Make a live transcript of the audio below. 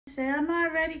Say, I'm all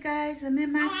ready, guys. I'm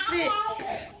in my fit.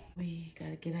 We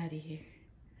gotta get out of here.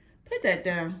 Put that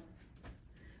down.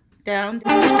 Down. The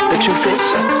truth is,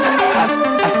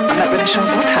 I'm not really sure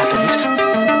what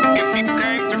happened. If you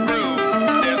came to prove,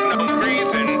 there's no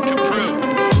reason to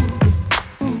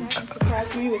prove.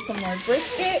 Surprise me with some more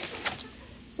brisket.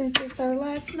 Since it's our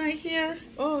last night here.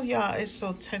 Oh, y'all, it's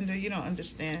so tender. You don't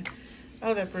understand.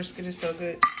 Oh, that brisket is so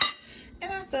good.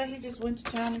 And I thought he just went to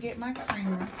town to get my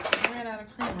creamer. I ran out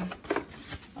of creamer.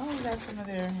 Oh, we got some of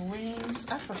their wings.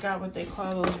 I forgot what they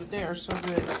call those, but they are so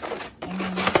good. And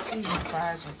then the seasoned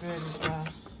fries are good as well.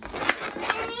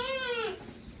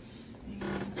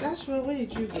 And Joshua, what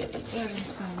did you get? You got me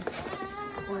some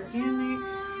organic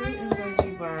fruit and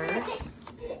veggie bars.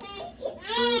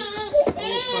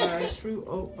 Fruit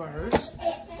oat bars.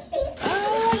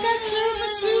 Oh, I got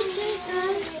tiramisu cake,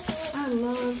 guys. I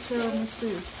love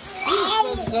tiramisu. He was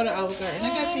supposed to go to Olive Garden. I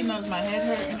guess he knows my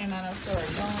head hurting and I don't feel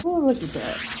like going. Oh, look at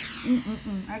that.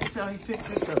 I can tell he picked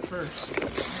this up first. I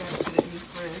gotta put it in his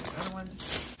fridge. I don't want to...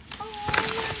 Oh my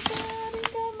God, he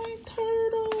got my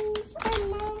turtles. I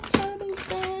love turtles,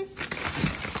 guys.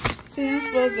 See, I'm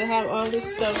supposed to have all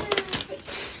this stuff.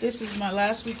 This is my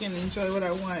last weekend to enjoy what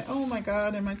I want. Oh my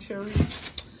God, and my cherry.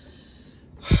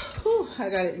 Whew, I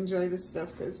gotta enjoy this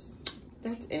stuff because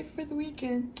that's it for the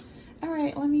weekend. All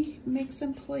right, let me make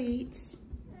some plates.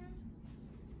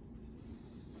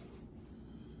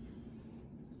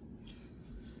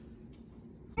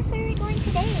 That's where we're going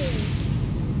today.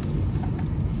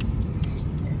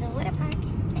 The water park,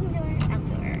 indoor,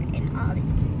 outdoor, and all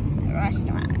these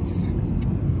restaurants.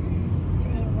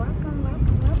 Say welcome,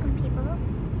 welcome, welcome, people.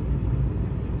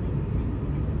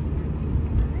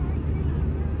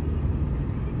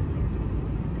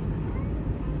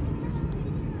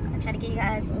 I'll try to get you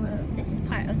guys a little. This is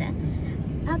part of the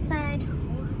outside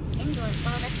indoor.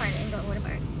 Well, that's part of the indoor water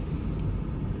park.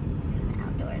 Some of the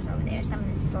outdoors over there. Some of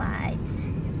the slides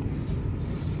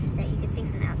that you can see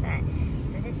from the outside.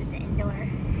 So this is the indoor.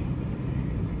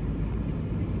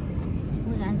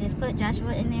 We're gonna just put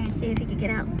Joshua in there and see if he can get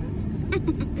out.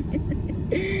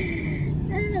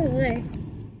 Oh boy.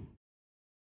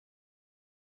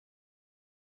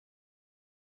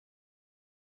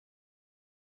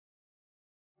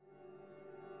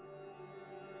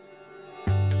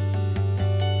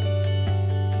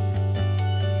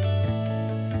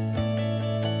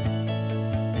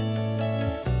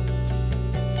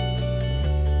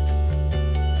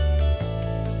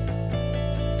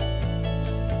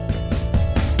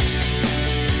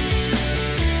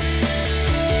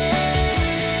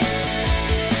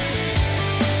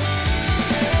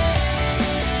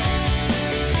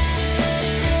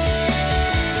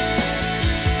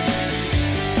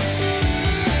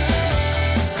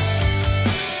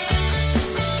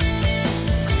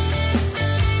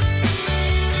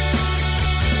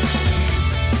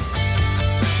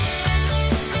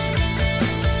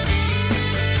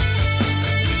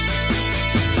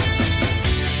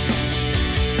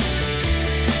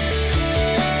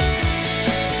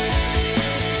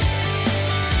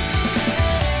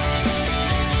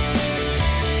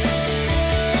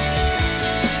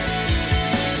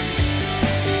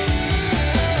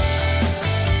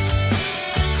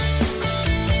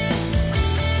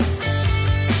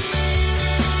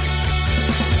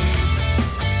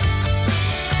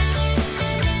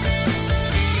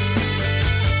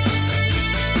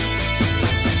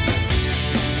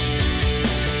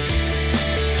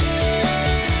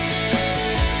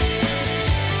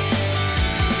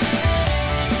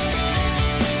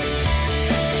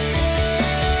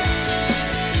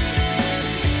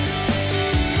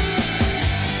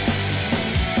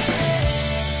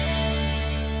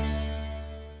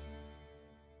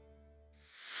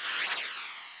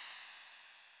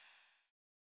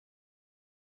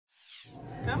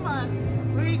 Come on,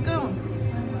 where are you going?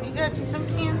 You got you some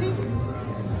candy?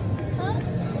 Huh?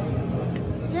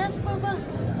 Yes, Bubba?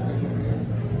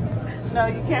 No,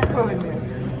 you can't go in there.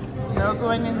 No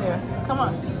going in there. Come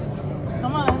on.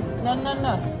 Come on. No, no,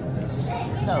 no.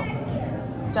 No.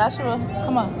 Joshua,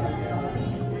 come on.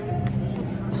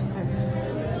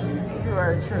 You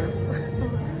are true.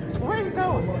 Where are you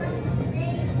going?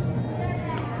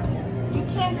 You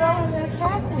can't go in there,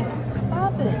 Captain.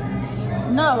 Stop it.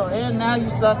 No, and now you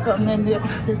saw something in there.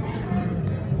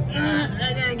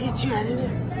 I gotta get you out of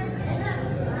there.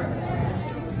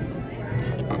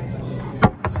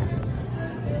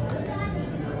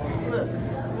 Look,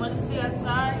 you wanna see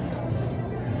outside?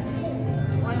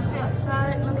 Wanna see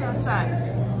outside? Look outside.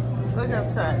 Look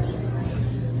outside.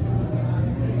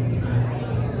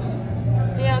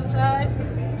 See outside?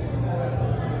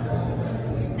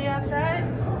 You see outside?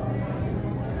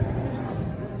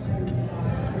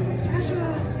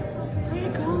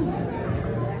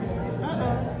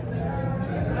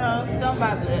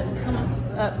 bother that. Come on,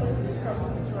 up.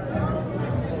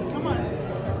 Come on.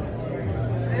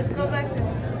 Let's go back this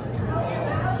way.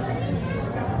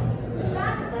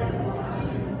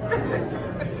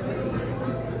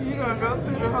 You're gonna go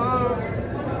through the whole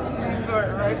resort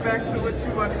right back to what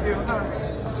you want to do, huh?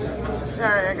 All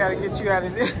right, I gotta get you out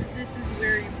of there. This is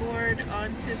where you board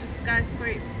onto the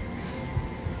skyscraper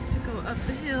to go up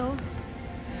the hill.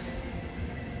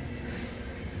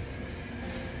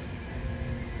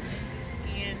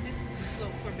 And this is the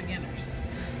slope for beginners.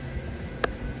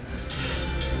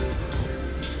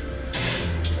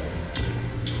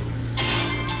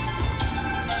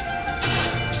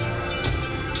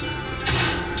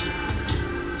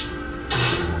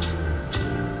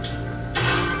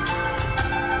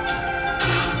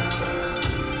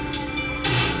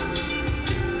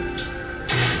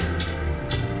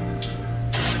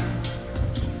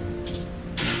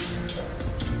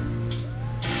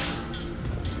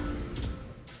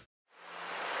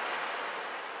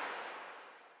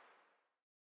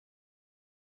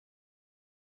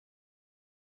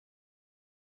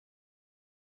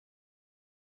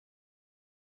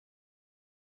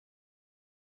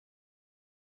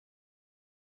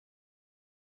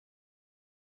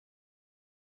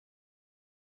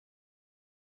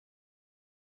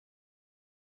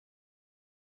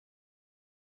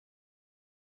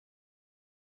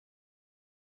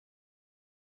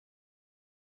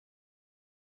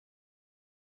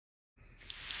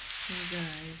 Hey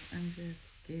guys, I'm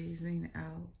just gazing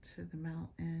out to the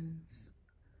mountains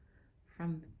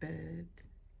from the bed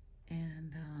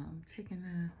and taking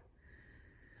a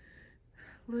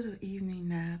little evening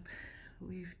nap.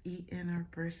 We've eaten our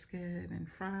brisket and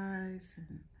fries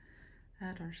and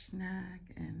had our snack,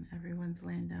 and everyone's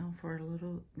laying down for a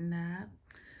little nap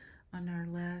on our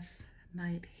last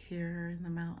night here in the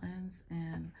mountains.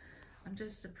 And I'm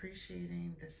just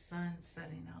appreciating the sun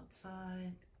setting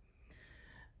outside.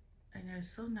 And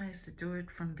it's so nice to do it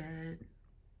from bed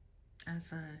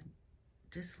as I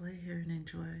just lay here and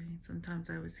enjoy. Sometimes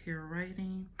I was here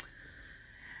writing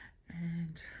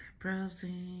and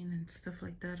browsing and stuff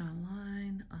like that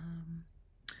online.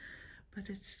 But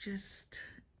it's just,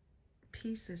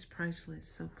 peace is priceless,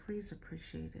 so please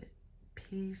appreciate it.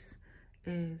 Peace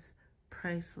is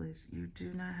priceless. You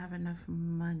do not have enough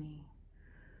money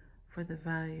for the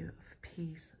value of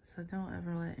peace. So don't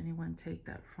ever let anyone take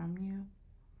that from you,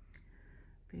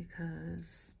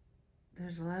 because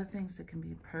there's a lot of things that can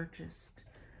be purchased,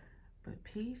 but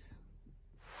peace,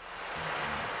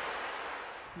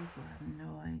 people have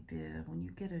no idea. When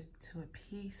you get to a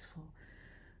peaceful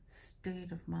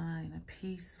state of mind, a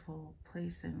peaceful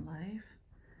place in life,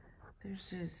 there's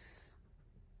just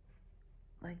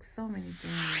like so many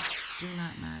things do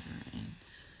not matter, and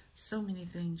so many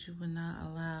things you will not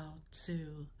allow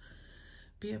to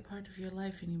be a part of your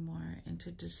life anymore, and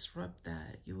to disrupt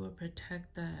that. You will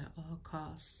protect that at all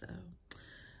costs. So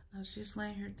I was just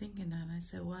laying here thinking that, and I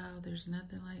said, wow, there's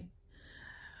nothing like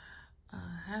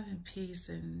having peace.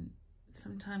 And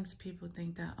sometimes people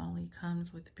think that only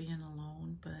comes with being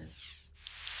alone, but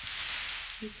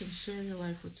you can share your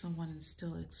life with someone and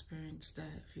still experience that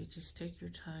if you just take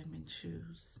your time and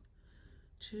choose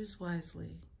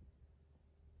wisely.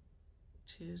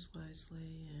 Choose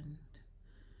wisely and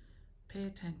pay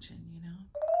attention, you know.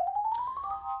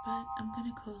 But I'm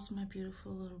gonna close my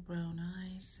beautiful little brown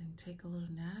eyes and take a little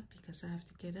nap, because I have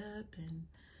to get up, and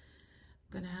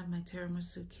I'm gonna have my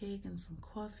tiramisu cake and some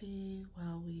coffee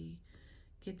while we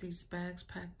get these bags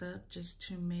packed up, just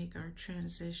to make our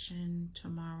transition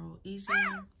tomorrow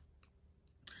easier.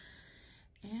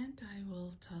 And I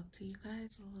will talk to you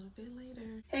guys a little bit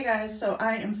later. Hey guys, so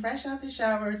I am fresh out the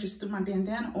shower, just threw my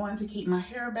bandana on to keep my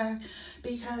hair back,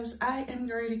 because I am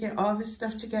ready to get all this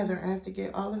stuff together. I have to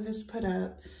get all of this put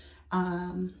up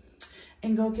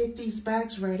and go get these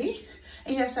bags ready.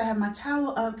 And yes, I have my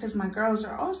towel up because my girls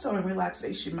are also in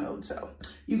relaxation mode, so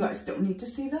you guys don't need to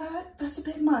see that. That's a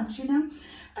bit much, you know.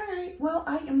 All right, well,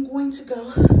 I am going to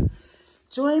go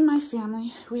join my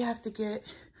family. We have to get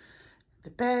the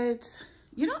beds.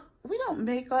 You know, we don't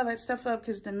make all that stuff up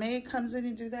because the maid comes in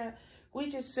and do that. We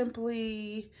just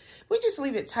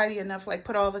leave it tidy enough, like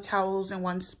put all the towels in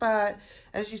one spot.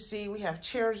 As you see, we have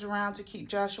chairs around to keep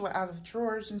Joshua out of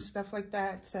drawers and stuff like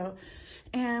that. So,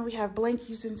 and we have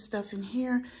blankies and stuff in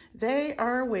here. They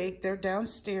are awake. They're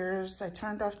downstairs. I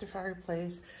turned off the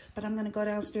fireplace, but I'm going to go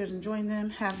downstairs and join them,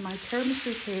 have my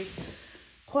tiramisu cake,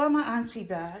 call my auntie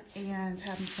back, and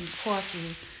have some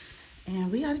coffee.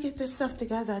 And we got to get this stuff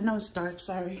together. I know it's dark,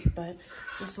 sorry, but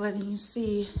just letting you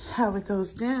see how it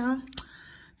goes down.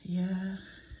 Yeah.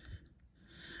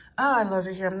 Oh, I love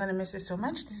it here. I'm gonna miss it so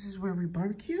much. This is where we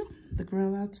barbecue, the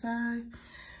grill outside.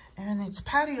 And it's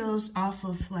patios off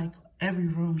of like every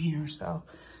room here. So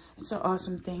it's an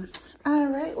awesome thing. All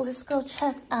right, let's go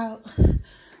check out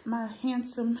my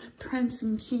handsome prince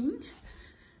and king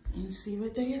and see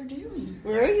what they are doing.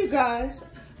 Where are you guys?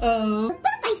 Oh,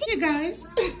 I see you guys.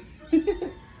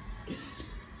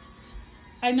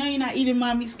 I know you're not eating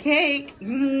mommy's cake.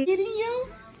 Eating you?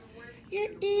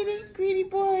 You're eating, greedy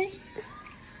boy.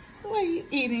 What are you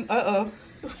eating? Uh-oh.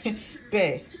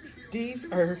 Babe, these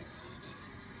are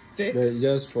thick. But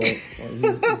just for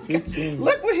fixing.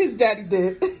 Look what his daddy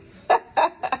did.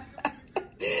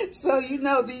 So you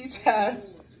know these have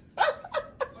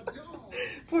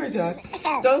poor Josh.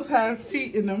 Those have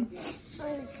feet in them.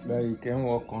 But you can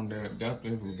walk on that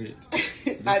level bit.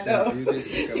 I know.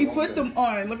 He put them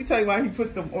on. Let me tell you why he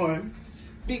put them on.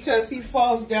 Because he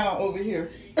falls down over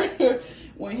here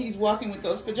when he's walking with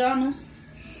those pajamas.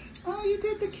 Oh, you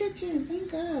did the kitchen.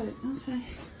 Thank God. Okay.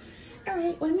 All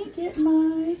right, let me get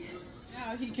my...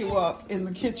 Now he can walk in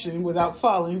the kitchen without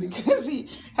falling because he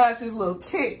has his little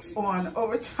kicks on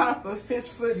over top of his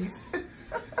footies.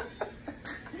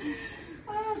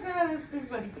 Oh God, that's too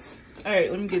funny. All right,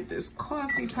 let me get this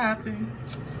coffee popping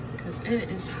because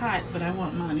it is hot, but I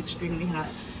want mine extremely hot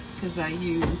because I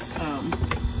use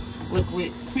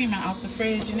liquid creamer out the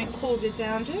fridge and it cools it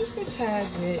down just a tad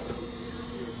bit.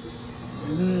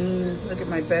 Look at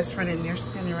my best friend in there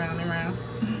spinning around and around.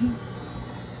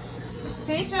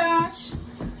 Hey Josh,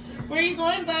 where are you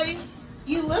going, buddy?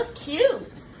 You look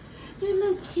cute. You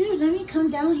look cute. Let me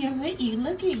come down here with you.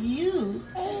 Look at you.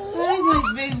 Hi,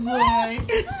 my big boy.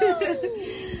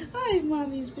 Hi,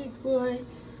 mommy's big boy.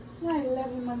 My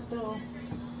 11-month-old.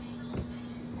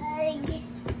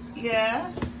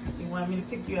 Yeah? You want me to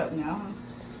pick you up now, huh?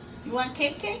 You want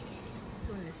cake? As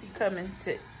soon as he coming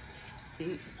to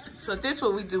eat. So this is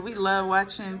what we do. We love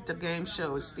watching the game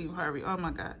show with Steve Harvey. Oh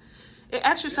my God. It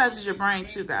exercises your brain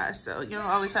too, guys. So you don't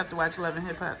always have to watch Love and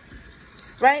Hip Hop.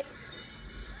 Right?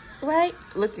 Right?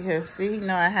 Look at him. See, he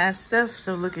know I have stuff,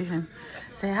 so look at him.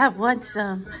 Say, I want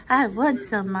some. I want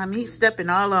some, Mommy. He's stepping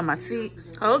all on my feet.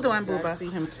 Hold on, Booba. I see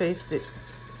him taste it.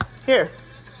 Here.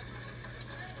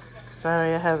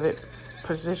 Sorry, I have it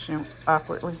positioned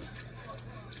awkwardly.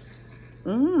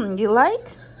 You like?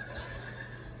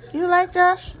 You like,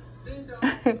 Josh?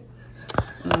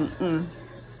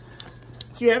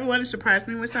 See, everyone to surprise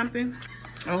me with something.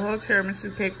 A whole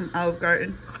tiramisu cake from Olive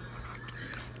Garden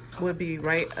would be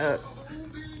right up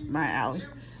my alley.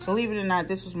 Believe it or not,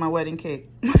 this was my wedding cake.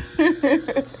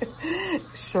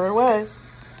 Sure was.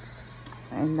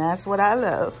 And that's what I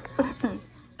love.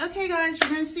 Okay, guys, you're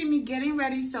going to see me getting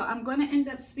ready. So I'm going to end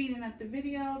up speeding up the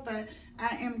video, but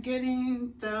I am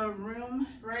getting the room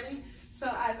ready. So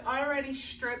I've already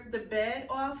stripped the bed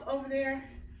off over there.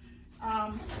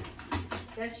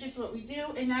 That's just what we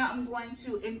do. And now I'm going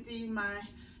to empty my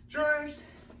drawers,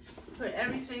 put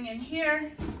everything in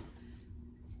here,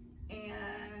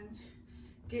 and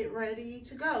get ready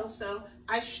to go. So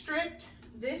I stripped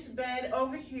this bed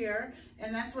over here,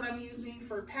 and that's what I'm using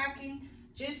for packing,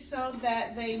 just so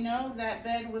that they know that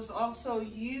bed was also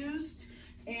used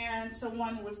and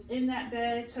someone was in that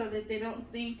bed so that they don't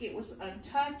think it was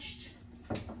untouched.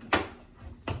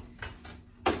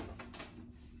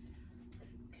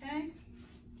 Okay.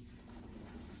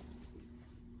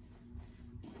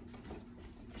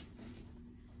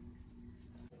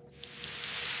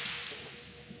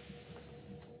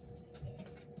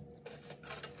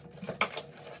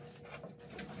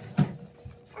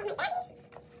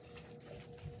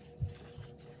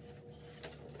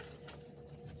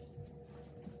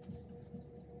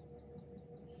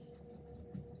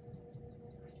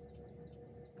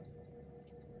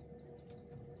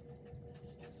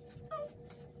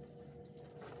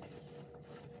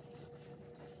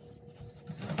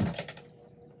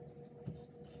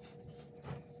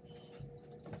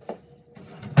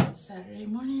 Saturday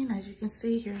morning, as you can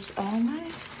see, here's all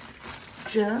my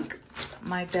junk,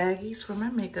 my baggies for my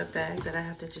makeup bag that I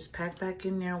have to just pack back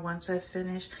in there once I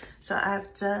finish. So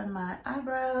I've done my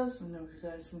eyebrows, I don't know if you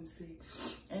guys can see,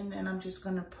 and then I'm just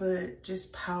gonna put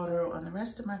just powder on the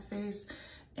rest of my face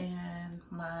and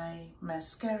my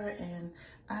mascara, and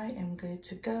I am good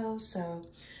to go. So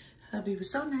hubby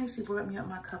was so nice, he brought me up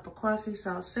my cup of coffee, so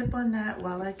I'll sip on that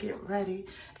while I get ready,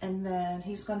 and then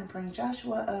he's gonna bring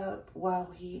Joshua up while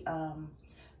he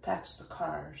packs the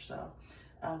car. So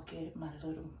I'll get my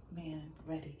little man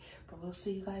ready, but we'll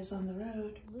see you guys on the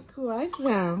road. Look who I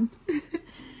found.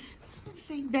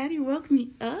 See, Daddy woke me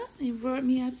up, he brought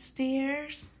me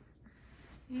upstairs.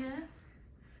 Yeah.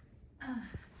 So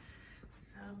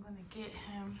I'm gonna get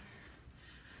him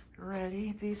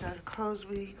ready. These are the clothes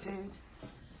we did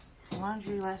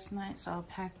laundry last night, so I'll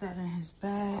pack that in his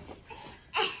bag.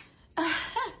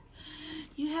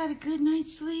 You had a good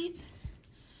night's sleep?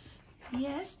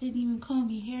 Yes, didn't even comb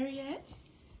your hair yet.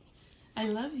 I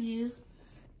love you.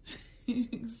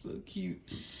 So cute.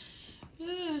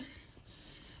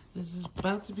 This is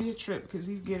about to be a trip because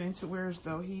he's getting to where as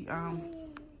though he I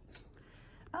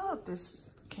hope this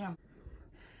camera.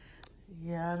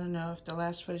 Yeah, I don't know if the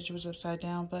last footage was upside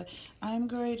down, but I'm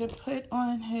going to put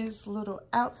on his little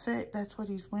outfit. That's what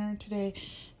he's wearing today.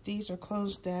 These are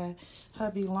clothes that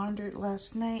hubby laundered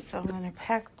last night, so I'm going to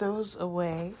pack those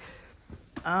away.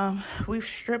 We've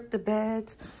stripped the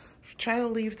beds. Try to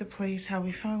leave the place how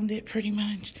we found it, pretty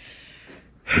much.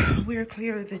 We're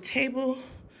clear of the table.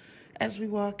 As we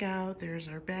walk out, there's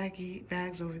our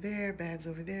bags over there, bags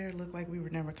over there. Look like we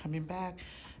were never coming back.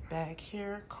 Bag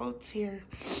here, coats here.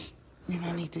 And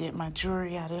I need to get my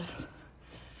jewelry out of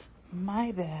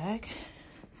my bag.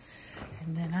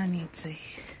 And then I need to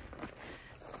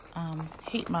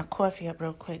heat my coffee up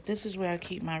real quick. This is where I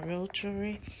keep my real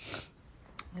jewelry.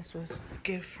 This was a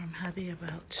gift from hubby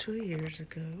about 2 years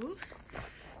ago.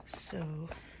 So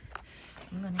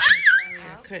I'm gonna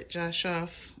cut Josh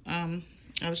off. I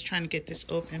was trying to get this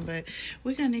open, but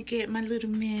we're gonna get my little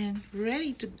man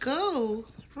ready to go,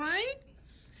 right?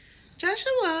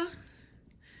 Joshua,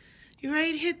 you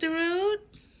ready to hit the road?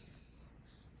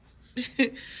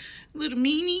 Little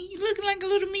meanie, you looking like a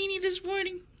little meanie this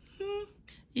morning.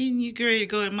 And you ready to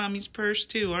go in mommy's purse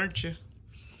too, aren't you?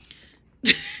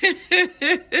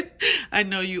 I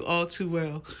know you all too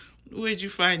well. What'd you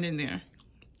find in there?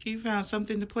 You found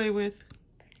something to play with?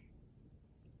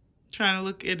 Trying to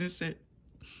look innocent.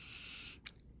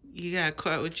 You got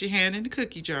caught with your hand in the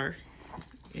cookie jar.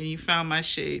 And you found my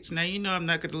shades. Now you know I'm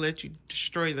not going to let you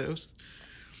destroy those.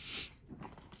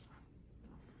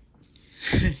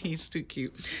 He's too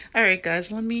cute. Alright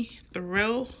guys, let me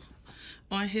throw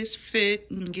on his fit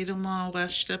and get him all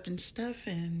washed up and stuff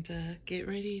and get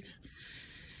ready to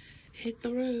hit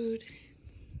the road.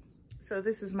 So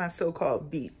this is my so-called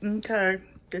beat, okay?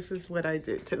 This is what I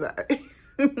did tonight.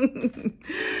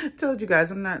 Told you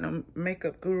guys I'm not a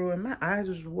makeup guru and my eyes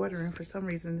was watering for some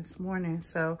reason this morning.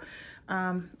 So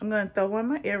I'm going to throw on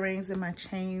my earrings and my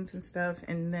chains and stuff.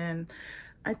 And then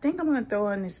I think I'm going to throw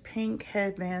on this pink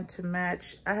headband to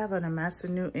match. I have on a Massa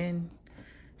Newton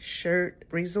shirt,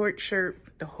 resort shirt.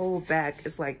 The whole back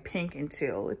is like pink and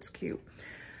teal. It's cute.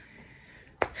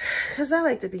 Because I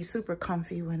like to be super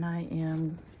comfy when I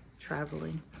am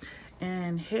traveling.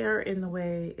 And hair in the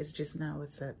way is just not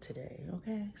what's up today,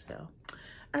 okay? So,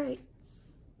 all right.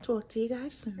 Talk to you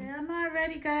guys soon. I'm all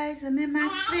ready, guys. I'm in my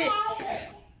fit.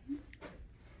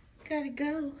 Gotta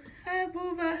go. Hi,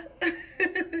 Booba.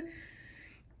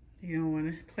 You don't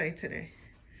want to play today.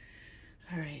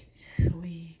 All right.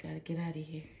 We gotta get out of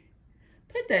here.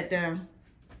 Put that down.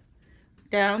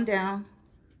 Down, down.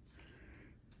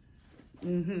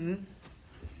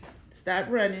 Stop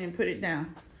running and put it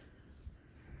down.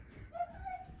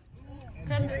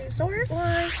 Resort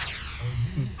was.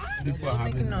 He's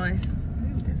making noise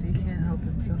because he can't help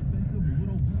himself.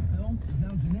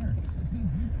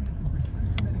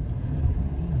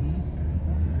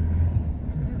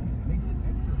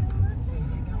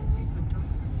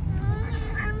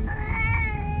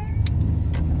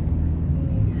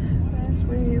 That's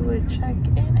where you would check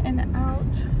in and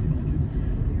out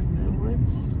the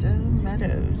Woodstone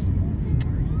Meadows.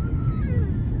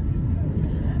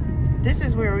 This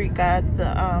is where we got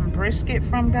the brisket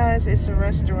from, guys. It's a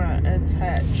restaurant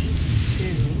attached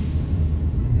to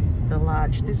the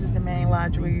lodge. This is the main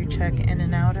lodge where you check in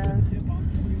and out of.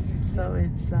 So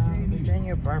it's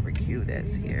Virginia Barbecue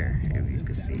that's here. If you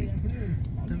can see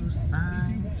those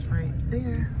signs right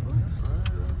there. Oops.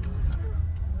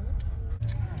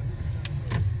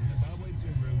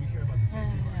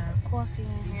 And we have coffee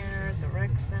in here, the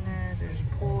rec center. There's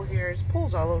a pool here. There's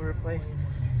pools all over the place.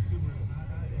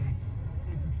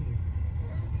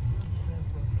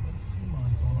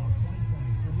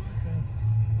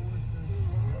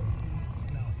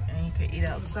 Eat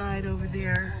outside over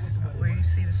there where you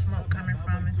see the smoke coming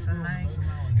from. It's a nice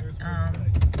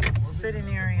sitting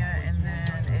area, and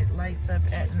then it lights up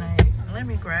at night. Let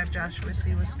me grab Joshua,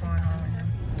 see what's going on with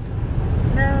him.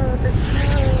 Snow, the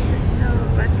snow, the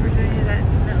snow. West Virginia,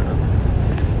 that snow.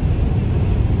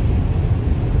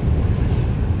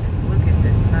 Just look at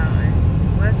this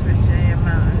mountain. West Virginia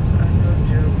mountains are